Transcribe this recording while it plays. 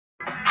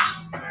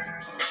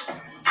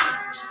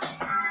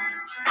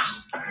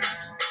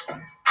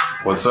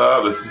What's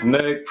up? This is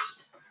Nick.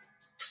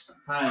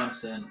 Hi, I'm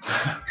Sin.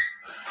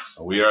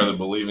 We are the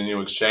Believe in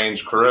You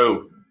Exchange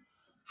crew.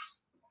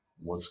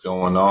 What's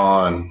going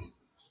on?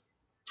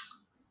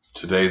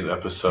 Today's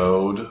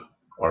episode,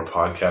 or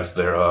podcast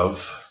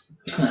thereof,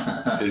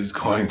 is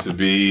going to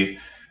be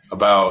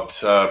about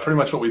pretty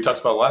much what we talked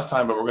about last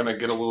time, but we're going to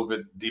get a little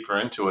bit deeper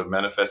into it,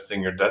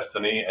 manifesting your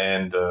destiny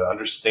and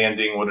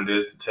understanding what it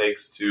is it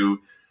takes to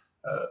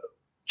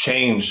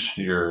change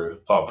your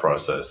thought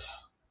process.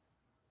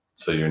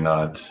 So you're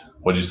not,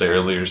 what did you say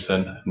earlier,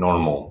 Sin?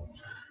 Normal.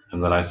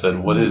 And then I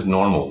said, what is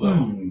normal,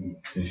 though?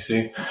 You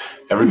see?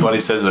 Everybody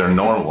says they're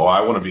normal. Well,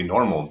 I want to be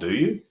normal. Do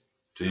you?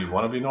 Do you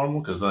want to be normal?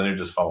 Because then you're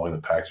just following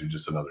the pack. You're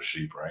just another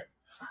sheep, right?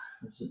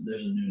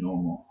 There's a new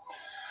normal.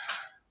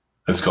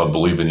 It's called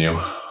Believe in You.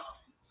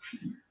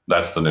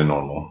 That's the new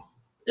normal.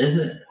 Is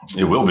it?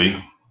 It will be.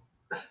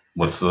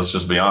 Let's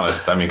just be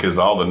honest. I mean, because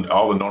all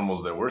the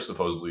normals that we're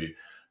supposedly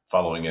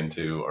following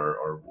into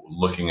or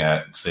looking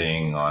at,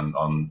 seeing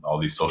on all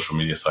these social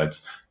media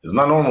sites is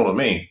not normal to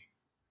me.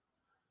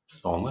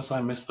 So unless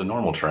I miss the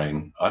normal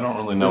train, I don't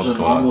really know what's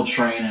going on. There's a normal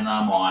train and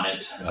I'm on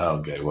it.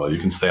 Okay, well, you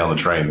can stay on the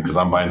train because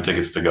I'm buying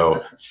tickets to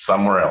go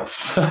somewhere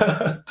else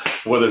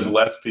where there's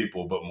less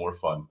people but more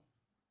fun.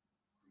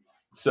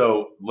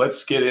 So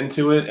let's get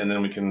into it and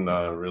then we can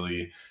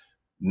really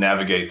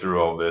navigate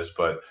through all this.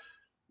 But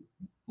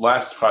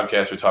last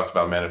podcast, we talked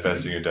about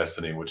manifesting your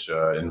destiny, which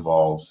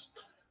involves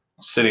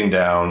sitting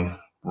down,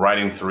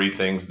 writing 3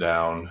 things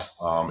down,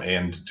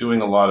 and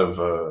doing a lot of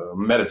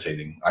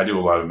meditating. I do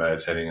a lot of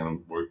meditating,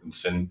 and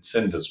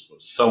Sin does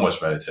so much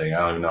meditating. I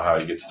don't even know how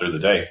he gets through the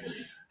day.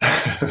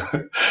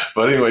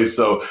 But anyway,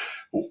 so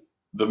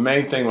the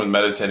main thing with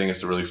meditating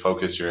is to really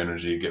focus your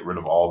energy, get rid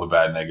of all the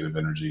bad negative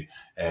energy,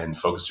 and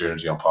focus your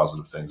energy on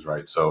positive things,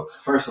 right? So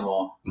first of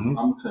all, I'm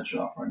gonna cut you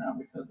off right now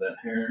because that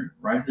hair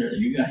right there,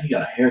 he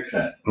got a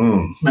haircut.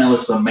 This man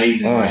looks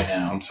amazing right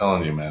now. I'm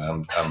telling you,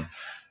 man,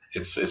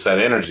 It's that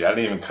energy. I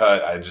didn't even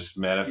cut. I just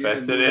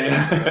manifested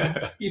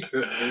it. You're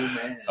a new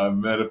man. I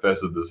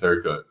manifested this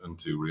haircut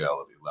into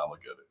reality. Now look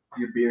at it.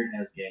 Your beard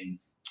has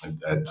gains.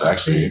 It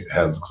actually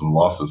has some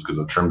losses because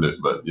I've trimmed it.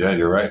 But yeah,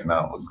 you're right.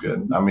 Now it looks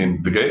good. I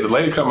mean, the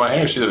lady cut my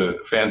hair. She did a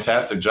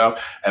fantastic job.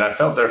 And I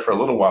felt there for a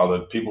little while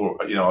that people,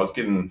 I was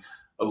getting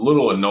a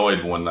little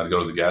annoyed when I'd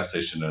go to the gas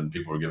station and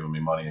people were giving me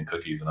money and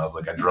cookies. And I was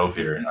like, I drove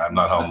here. I'm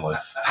not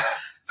homeless.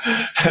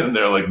 And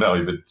they're like,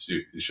 no, but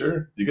you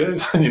sure? You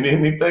good? You need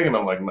anything? And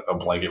I'm like, a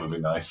blanket would be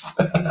nice.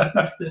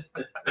 But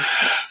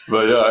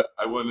yeah,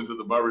 I went into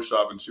the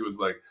barbershop and she was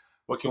like,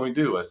 what can we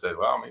do? I said,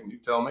 well, I mean, you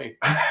tell me.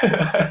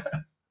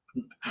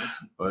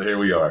 But here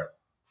we are.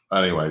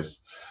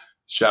 Anyways,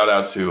 shout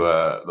out to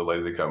the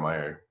lady that cut my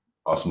hair.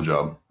 Awesome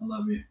job. I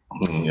love you.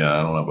 Yeah,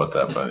 I don't know about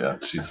that, but yeah,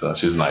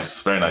 she's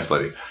nice. Very nice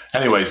lady.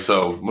 Anyway,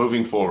 so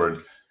moving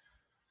forward.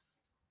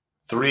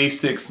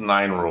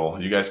 3-6-9 rule.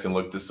 You guys can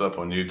look this up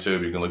on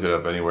YouTube. You can look it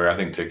up anywhere. I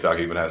think TikTok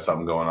even has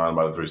something going on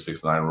by the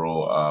 3-6-9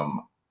 rule.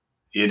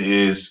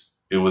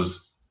 It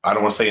was, I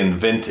don't want to say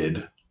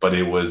invented, but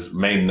it was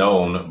made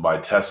known by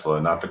Tesla,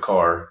 not the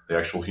car, the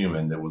actual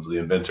human that was the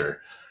inventor.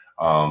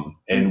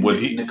 And what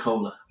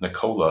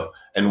Nikola.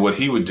 And what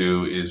he would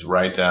do is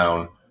write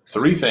down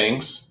 3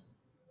 things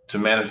to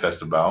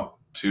manifest about,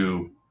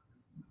 to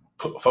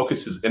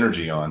focus his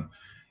energy on.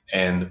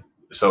 And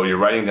so you're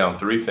writing down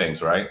 3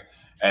 things, right?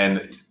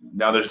 And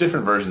now there's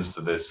different versions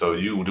to this, so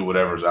you do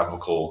whatever is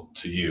applicable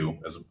to you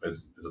as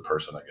a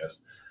person, I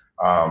guess.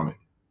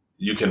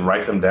 You can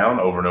write them down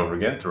over and over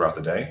again throughout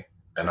the day,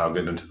 and I'll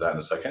get into that in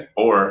a second.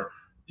 Or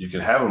you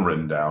can have them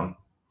written down,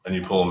 and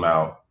you pull them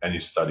out, and you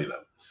study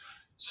them.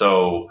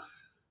 So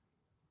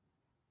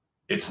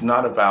it's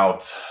not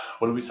about,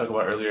 what did we talk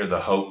about earlier? The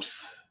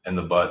hopes and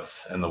the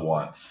buts and the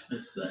wants.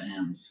 It's the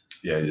ams.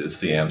 Yeah, it's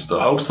the ams. The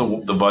hopes,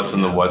 the buts,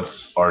 and the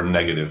whats are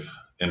negative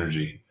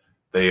energy.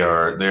 They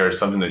are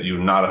something that you're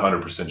not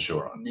 100%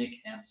 sure on. Nick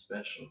am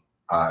special.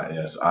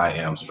 Yes, I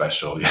am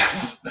special.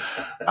 Yes,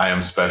 I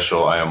am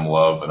special. I am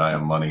love, and I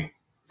am money,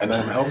 and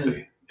I'm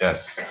healthy.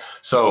 Yes.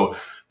 So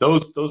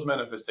those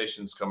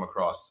manifestations come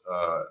across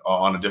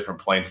on a different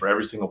plane for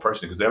every single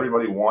person because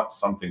everybody wants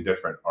something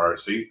different. Or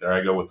see, there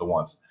I go with the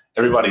wants.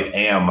 Everybody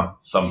am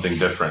something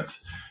different.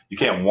 You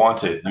can't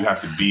want it. You have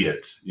to be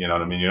it. You know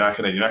what I mean? You're not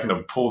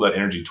gonna pull that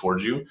energy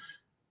towards you.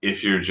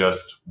 If you're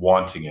just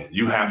wanting it,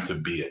 you have to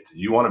be it.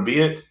 You want to be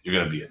it, you're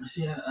going to be it.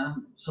 See,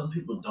 some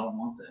people don't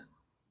want that.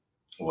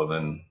 Well,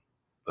 then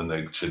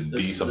they should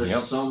be something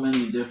else. So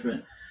many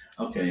different.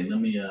 Okay, let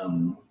me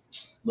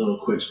little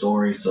quick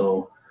story.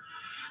 So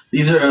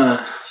these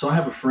are so I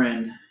have a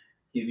friend.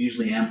 He's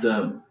usually amped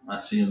up. I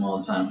see him all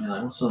the time. He's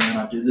like, "What's up, man?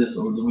 I do this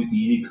over the weekend.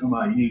 You need to come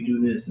out. You need to do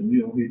this, and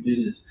we over here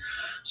do this."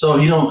 So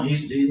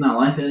he's not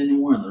like that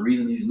anymore. And the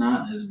reason he's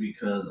not is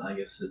because I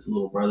guess his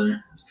little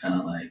brother is kind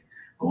of like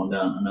going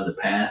down another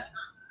path,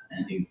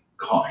 and he's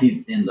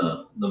in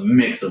the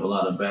mix of a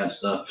lot of bad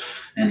stuff,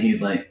 and he's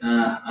like,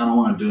 I don't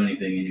want to do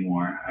anything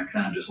anymore. I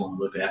kind of just want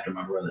to look after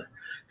my brother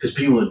because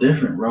people are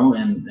different, bro.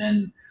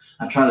 And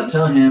I try to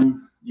tell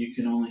him you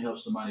can only help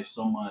somebody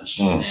so much,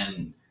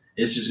 and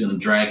it's just going to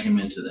drag him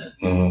into that,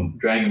 Mm-hmm.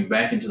 drag him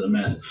back into the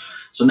mess.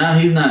 So now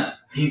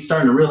he's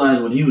starting to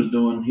realize what he was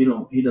doing. He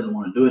doesn't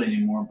want to do it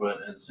anymore, but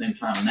at the same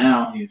time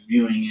now he's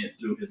viewing it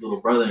through his little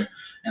brother,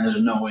 and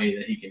there's no way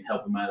that he can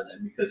help him out of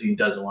that because he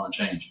doesn't want to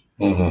change.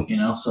 Mm-hmm. You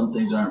know, some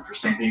things aren't for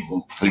some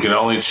people. You can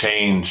only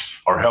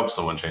change or help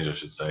someone change, I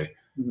should say,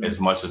 as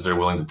much as they're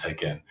willing to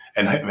take in.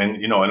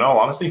 And you know, in all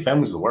honesty,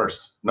 family's the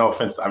worst. No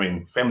offense. I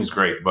mean, family's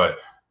great, but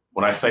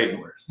when I say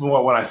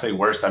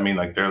worst, I mean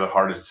like they're the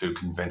hardest to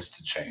convince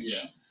to change.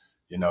 Yeah.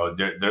 You know,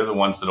 they're the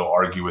ones that'll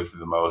argue with you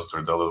the most,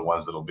 or they're the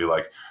ones that'll be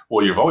like,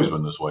 well, you've always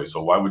been this way,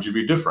 so why would you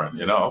be different?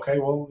 You know, okay,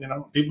 well, you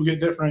know, people get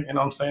different. You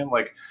know what I'm saying?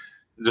 Like,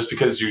 just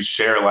because you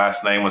share a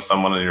last name with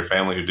someone in your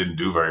family who didn't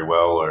do very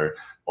well,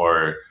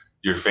 or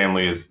your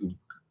family is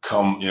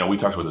you know, we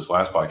talked about this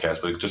last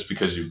podcast, but just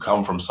because you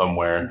come from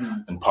somewhere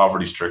and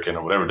poverty stricken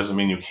or whatever, doesn't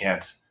mean you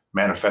can't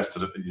manifest,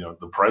 you know,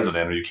 the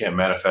president, or you can't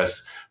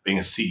manifest being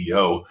a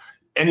CEO.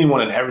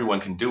 Anyone and everyone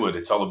can do it.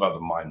 It's all about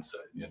the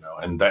mindset, you know,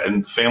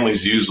 and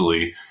families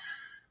usually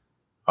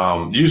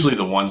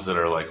the ones that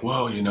are like,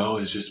 well, you know,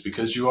 it's just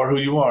because you are who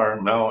you are.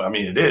 No, I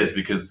mean, it is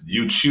because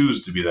you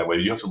choose to be that way.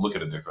 You have to look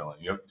at it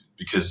differently.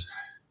 Because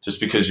just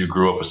because you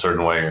grew up a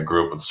certain way or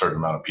grew up with a certain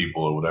amount of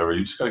people or whatever,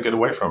 you just got to get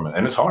away from it.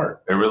 And it's hard.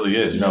 It really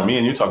is. You know, me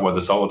and you talk about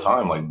this all the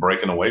time, like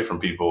breaking away from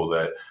people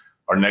that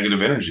are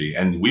negative energy.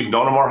 And we've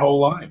known them our whole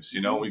lives.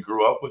 You know, we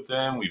grew up with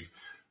them. We've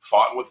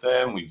fought with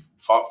them. We've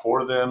fought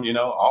for them, you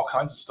know, all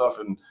kinds of stuff.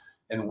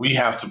 And we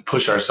have to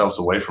push ourselves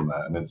away from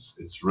that. And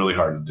it's really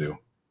hard to do.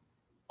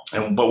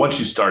 But once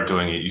you start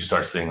doing it, you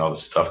start seeing all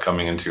this stuff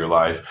coming into your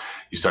life.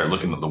 You start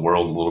looking at the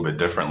world a little bit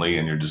differently,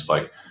 and you're just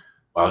like,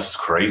 wow, this is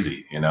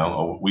crazy. You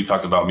know, we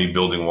talked about me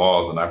building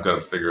walls, and I've got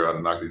to figure out how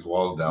to knock these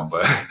walls down.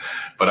 But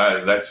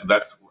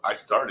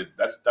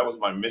that was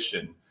my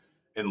mission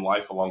in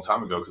life a long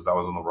time ago, because I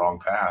was on the wrong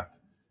path.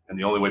 And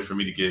the only way for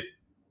me to get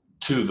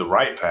to the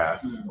right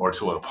path or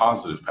to a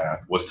positive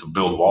path was to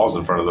build walls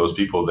in front of those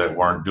people that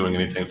weren't doing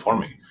anything for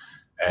me.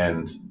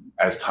 And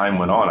as time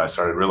went on, I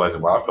started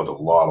realizing, wow, I've built a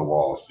lot of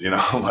walls, you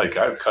know, like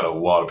I've cut a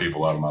lot of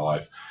people out of my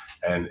life.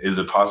 And is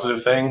it a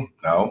positive thing?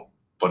 No.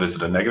 But is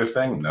it a negative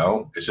thing?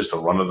 No. It's just a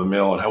run of the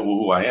mill and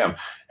who I am.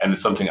 And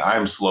it's something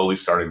I'm slowly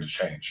starting to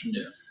change.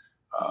 Yeah.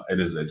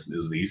 Is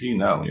it easy?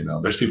 No. You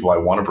know, there's people I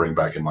want to bring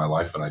back in my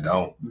life and I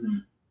don't. Mm-hmm.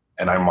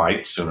 And I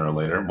might sooner or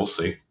later. We'll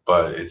see.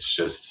 But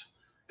it's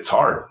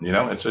hard. You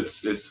know, it's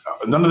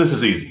none of this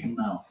is easy.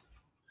 No.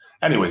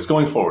 Anyways,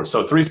 going forward.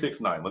 So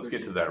 369, let's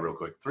get to that real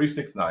quick.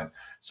 369.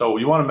 So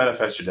you want to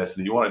manifest your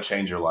destiny. You want to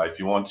change your life.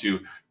 You want to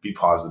be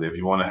positive.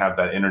 You want to have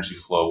that energy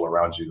flow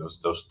around you.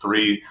 Those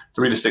 3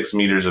 to 6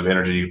 meters of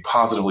energy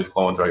positively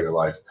flowing throughout your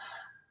life.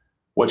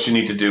 What you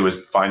need to do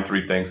is find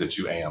 3 things that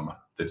you am,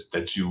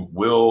 that you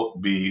will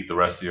be the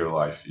rest of your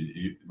life.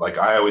 Like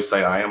I always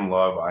say, I am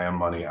love, I am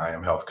money, I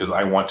am health, because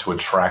I want to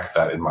attract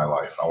that in my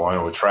life. I want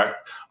to attract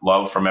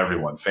love from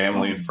everyone,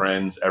 family,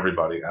 friends,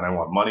 everybody. And I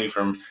want money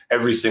from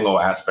every single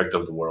aspect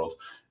of the world.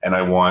 And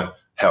I want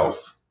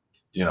health,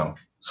 you know,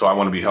 so I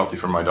want to be healthy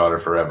for my daughter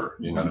forever.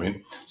 You know what I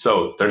mean?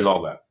 So there's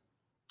all that.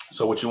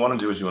 So what you want to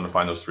do is you want to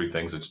find those 3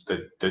 things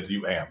that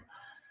you am.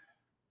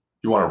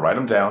 You want to write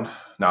them down.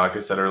 Now, like I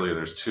said earlier,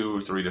 there's 2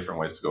 or 3 different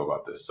ways to go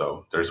about this.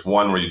 So there's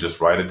one where you just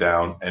write it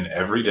down, and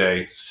every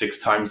day, 6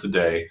 times a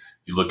day,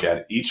 you look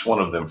at each one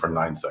of them for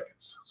 9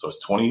 seconds. So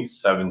it's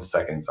 27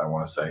 seconds, I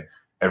want to say,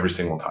 every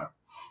single time.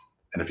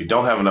 And if you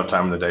don't have enough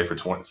time in the day for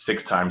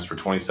 6 times for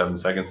 27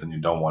 seconds, then you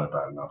don't want it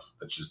bad enough.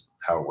 That's just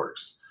how it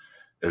works.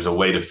 There's a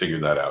way to figure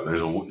that out.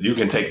 You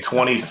can take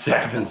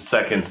 27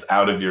 seconds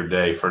out of your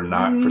day for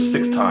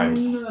 6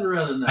 times. I'd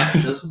rather not.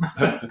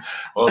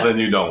 Well, then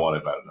you don't want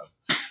it bad enough.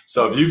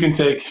 So if you can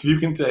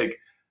take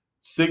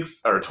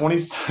 6 or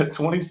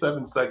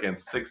 27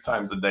 seconds 6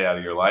 times a day out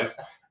of your life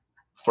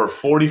for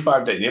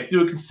 45 days. You have to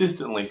do it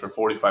consistently for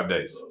 45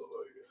 days.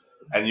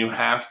 And you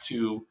have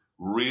to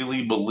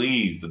really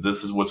believe that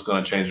this is what's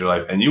going to change your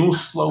life. And you will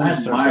slowly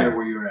start. I admire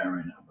where you're at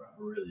right now, bro. I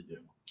really do.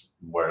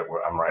 Where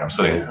I'm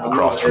sitting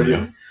across from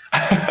you.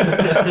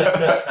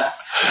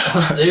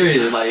 I'm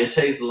serious. Like, it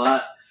takes a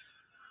lot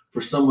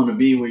for someone to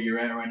be where you're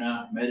at right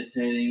now,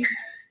 meditating,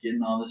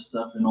 getting all this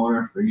stuff in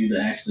order for you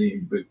to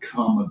actually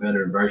become a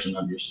better version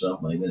of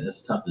yourself. Like that,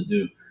 it's tough to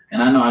do.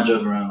 And I know I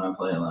joke around and I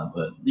play a lot,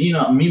 but you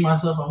know, me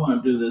myself, I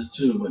want to do this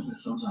too. But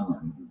sometimes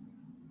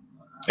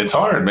it's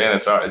hard, man.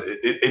 It's hard.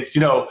 It's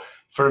you know,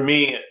 for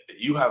me,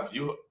 you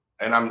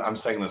and I'm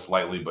saying this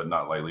lightly, but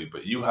not lightly.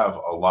 But you have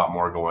a lot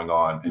more going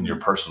on in your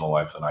personal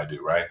life than I do,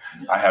 right?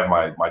 Yeah. I have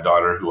my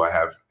daughter, who I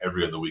have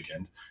every other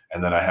weekend,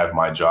 and then I have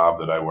my job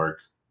that I work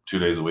 2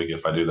 days a week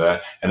if I do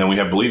that. And then we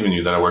have Believe in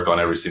You that I work on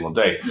every single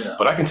day. Yeah.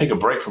 But I can take a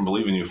break from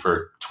Believe in You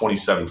for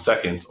 27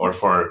 seconds or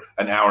for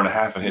an hour and a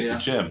half and hit the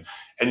gym.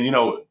 And, you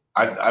know,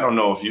 I don't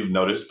know if you've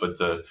noticed, but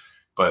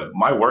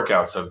my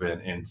workouts have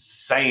been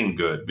insane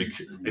good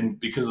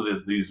because of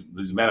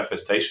these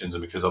manifestations,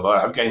 and because of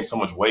that, I've gained so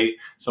much weight,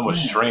 so much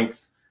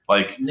strength.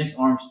 Like Nick's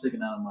arm's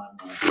sticking out of my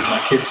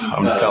kitchen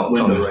telling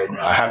window you, right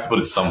now. I have to put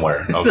it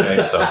somewhere.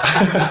 Okay, so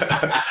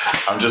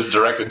I'm just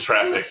directing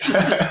traffic.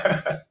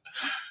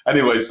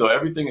 Anyway, so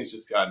everything has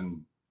just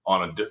gotten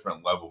on a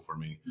different level for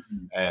me,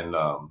 and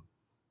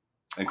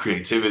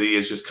creativity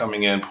is just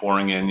coming in,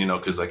 pouring in,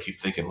 because I keep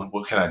thinking, look,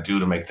 what can I do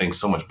to make things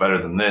so much better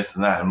than this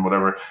and that and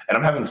whatever. And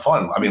I'm having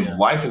fun. I mean,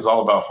 life is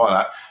all about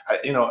fun.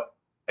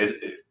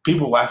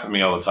 People laugh at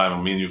me all the time,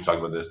 and me and you've talked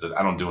about this, that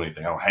I don't do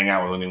anything. I don't hang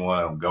out with anyone.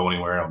 I don't go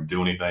anywhere. I don't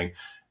do anything.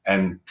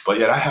 But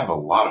yet I have a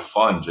lot of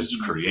fun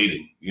just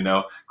creating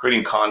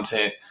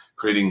content,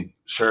 creating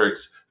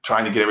shirts,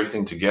 trying to get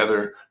everything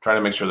together, trying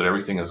to make sure that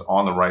everything is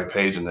on the right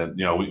page. And that,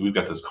 we've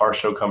got this car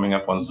show coming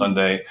up on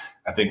Sunday.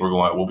 I think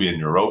we'll be in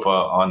Europa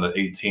on the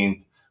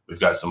 18th. We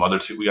got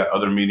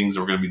other meetings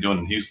that we're going to be doing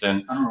in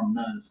Houston. I don't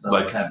know none of the stuff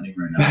that's happening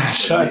right now.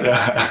 Shut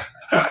up.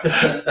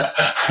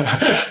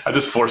 I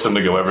just force him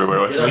to go everywhere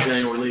with me.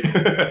 Okay, we're leaving.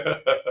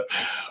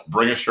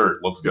 Bring a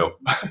shirt. Let's go.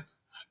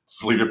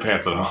 Just leave your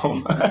pants at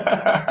home.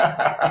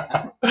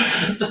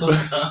 So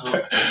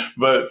dumb.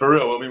 But for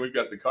real, we've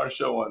got the car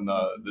show on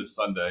this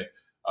Sunday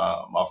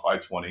off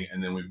I-20,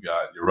 and then we've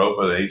got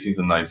Europa the 18th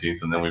and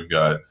 19th, and then we've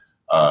got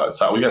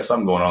so we got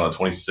something going on the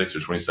 26th or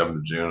 27th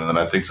of June, and then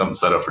I think something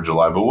set up for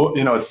July. But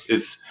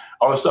it's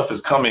all this stuff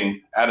is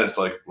coming at us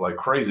like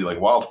crazy, like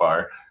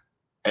wildfire,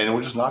 and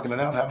we're just knocking it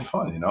out, having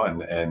fun,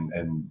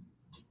 and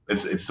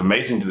it's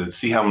amazing to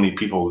see how many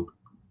people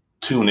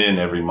tune in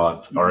every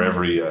month or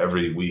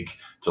every week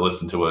to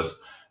listen to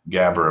us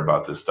gabber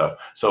about this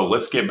stuff. So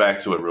let's get back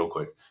to it real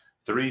quick.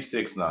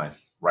 3-6-9.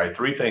 Write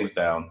 3 things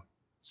down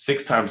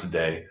 6 times a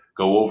day.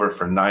 Go over it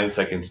for 9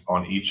 seconds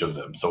on each of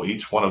them. So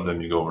each one of them,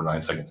 you go over 9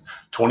 seconds.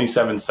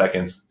 27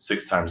 seconds,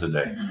 6 times a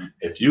day.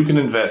 If you can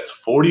invest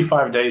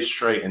 45 days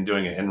straight in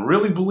doing it and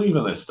really believe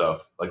in this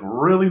stuff, like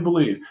really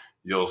believe,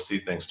 you'll see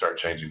things start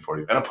changing for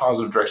you in a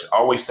positive direction.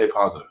 Always stay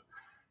positive.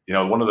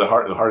 One of the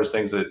hardest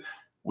things that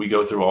we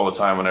go through all the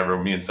time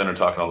whenever me and Sen are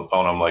talking on the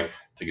phone, I'm like,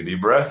 take a deep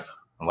breath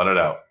and let it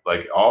out.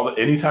 Like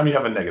anytime you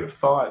have a negative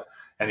thought,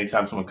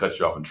 anytime someone cuts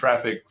you off in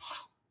traffic,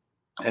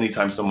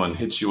 anytime someone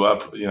hits you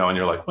up, and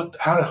you're like,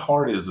 how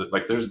hard is it?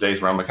 Like there's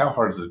days where I'm like, how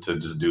hard is it to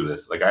just do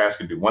this? Like I ask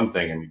you to do one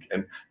thing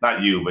and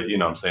not you, but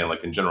I'm saying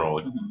like in general,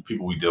 like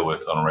people we deal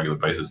with on a regular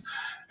basis.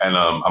 And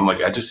I'm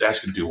like, I just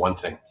ask you to do one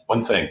thing.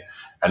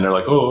 And they're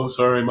like, oh,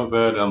 sorry, my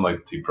bad. And I'm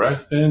like, deep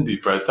breath in,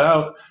 deep breath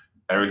out.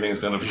 Everything's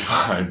going to be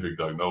fine, big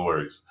dog. No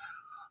worries.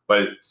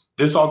 But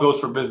this all goes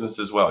for business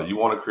as well. You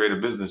want to create a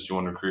business, you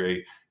want to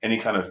create any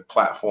kind of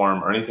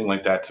platform or anything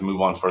like that to move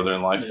on further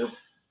in life. Yep.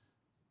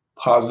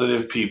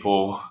 Positive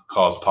people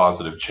cause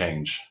positive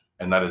change.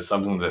 And that is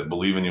something that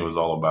Believe in You is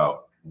all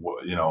about.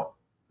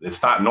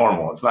 It's not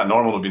normal. It's not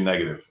normal to be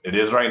negative. It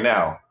is right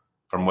now,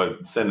 from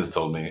what Sen has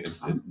told me.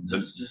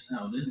 That's just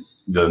how it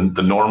is.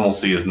 The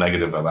normalcy is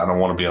negative. I don't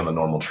want to be on the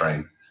normal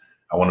train.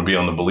 I want to be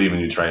on the Believe in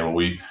You train where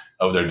we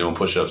over there doing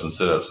push-ups and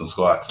sit-ups and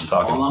squats and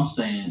talking. All I'm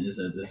saying is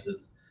that this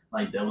is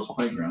like Devil's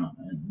Playground,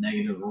 and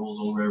negative rules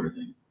over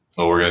everything.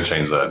 Well, we're going to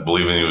change that.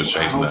 Believe in You is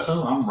changing that.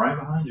 So I'm right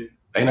behind you.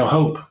 Ain't no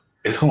hope.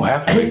 It's going to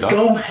happen. It's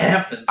going to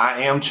happen.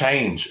 I am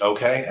change,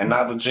 okay? And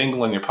not the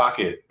jingle in your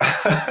pocket.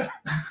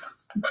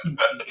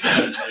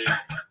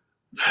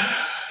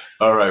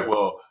 All right.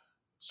 Well,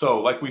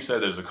 so like we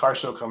said, there's a car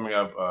show coming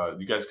up.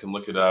 You guys can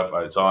look it up.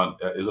 It's on.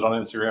 Is it on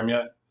Instagram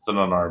yet? Is it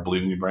on our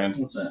Believe in You brand?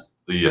 What's that?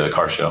 The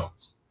car show.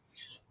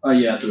 Oh,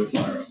 yeah, I threw a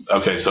flyer up.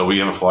 Okay, so we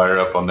have a flyer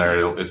up on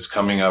there. It's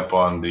coming up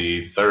on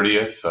the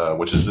 30th,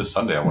 which is this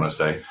Sunday, I want to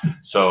say.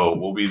 So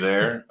we'll be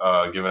there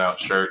giving out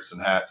shirts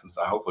and hats and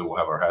stuff. Hopefully we'll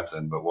have our hats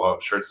in, but we'll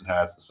have shirts and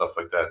hats and stuff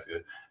like that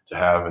to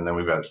have. And then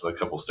we've got a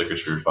couple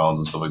stickers for your phones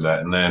and stuff like that.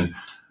 And then,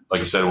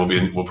 like I said,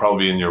 we'll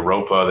probably be in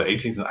Europa the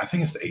 18th. I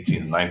think it's the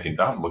 18th and 19th.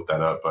 I'll have to look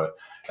that up. And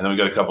then we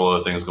got a couple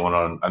other things going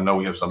on. I know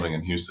we have something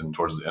in Houston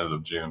towards the end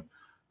of June.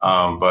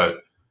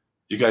 But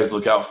you guys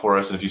look out for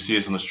us. And if you see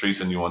us in the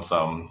streets and you want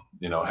something,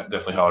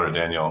 definitely holler at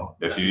Daniel.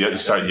 If you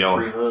start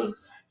yelling,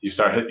 you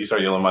start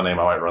yelling my name,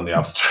 I might run the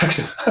opposite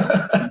direction.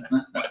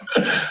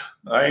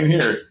 I ain't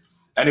here.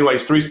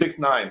 Anyways,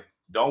 3-6-9.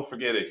 Don't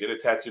forget it. Get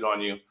it tattooed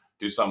on you.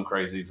 Do something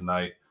crazy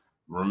tonight.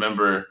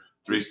 Remember,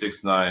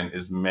 3-6-9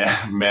 is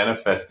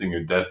manifesting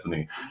your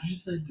destiny. Did you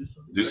say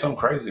do something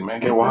crazy, man.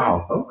 Get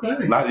wild.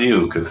 Okay. Not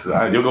you, because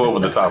you'll go over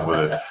the top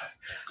with it.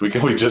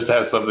 We just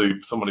have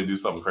somebody do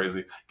something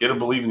crazy. Get a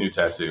Believe in You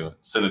tattoo.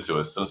 Send it to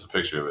us. Send us a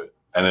picture of it.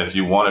 And if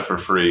you want it for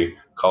free,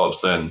 call up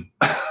Sen.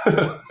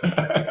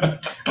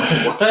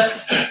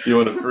 What? You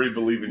want a free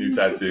Believe in You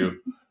tattoo?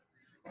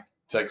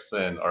 Text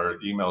Sen or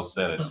email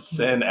Sen at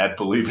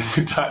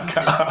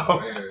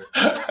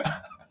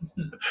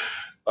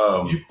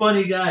sen@believeinu.com. You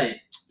funny guy.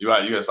 You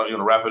got something you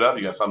want to wrap it up?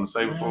 You got something to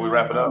say before we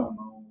wrap it up?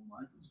 No,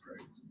 life is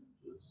crazy.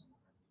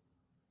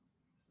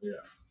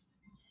 Yeah.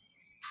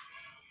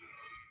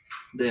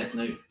 Dance,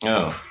 Nate.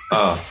 Oh.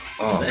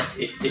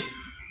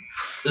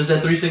 This is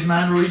that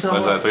 3-6-9 rule you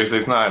talking about? That's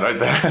that 3-6-9 right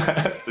there.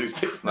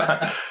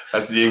 3-6-9.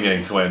 That's the Yin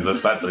Yang twins.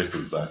 That's not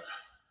 3-6-9.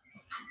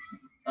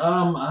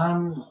 I'm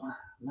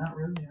not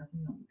really. I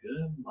think I'm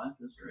good. Life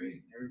is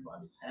great.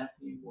 Everybody's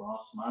happy. We're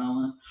all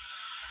smiling.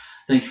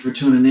 Thank you for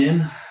tuning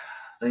in.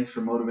 Thanks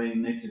for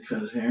motivating Nick to cut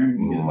his hair and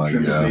oh my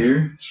God.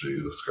 beard.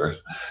 Jesus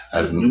Christ.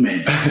 As a new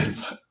man.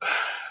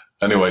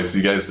 Anyways,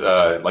 you guys,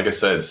 like I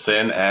said,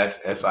 sin at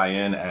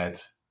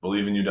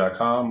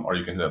believeinyou.com, or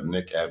you can hit up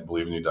Nick at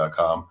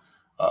believeinyou.com.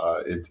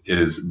 It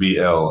is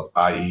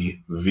BLIEVENU.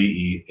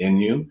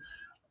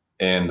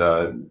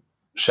 And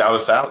shout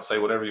us out, say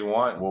whatever you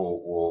want.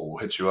 We'll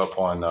hit you up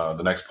on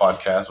the next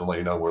podcast. We'll let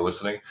you know we're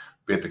listening.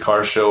 Be at the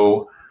car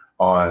show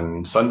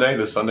on Sunday,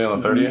 this Sunday on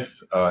the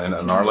 30th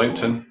in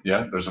Arlington.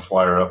 Yeah, there's a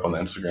flyer up on the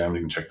Instagram.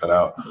 You can check that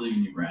out. I believe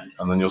in you, Brandon.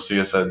 And then you'll see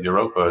us at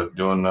Europa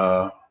doing,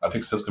 I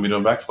think Sin's going to be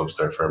doing backflips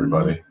there for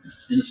everybody.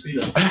 In a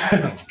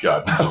Speedo.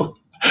 God, no.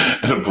 I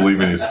don't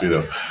believe in a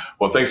Speedo.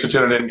 Well, thanks for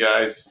tuning in,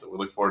 guys. We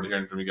look forward to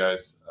hearing from you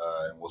guys.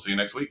 And we'll see you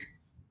next week.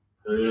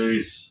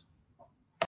 Peace.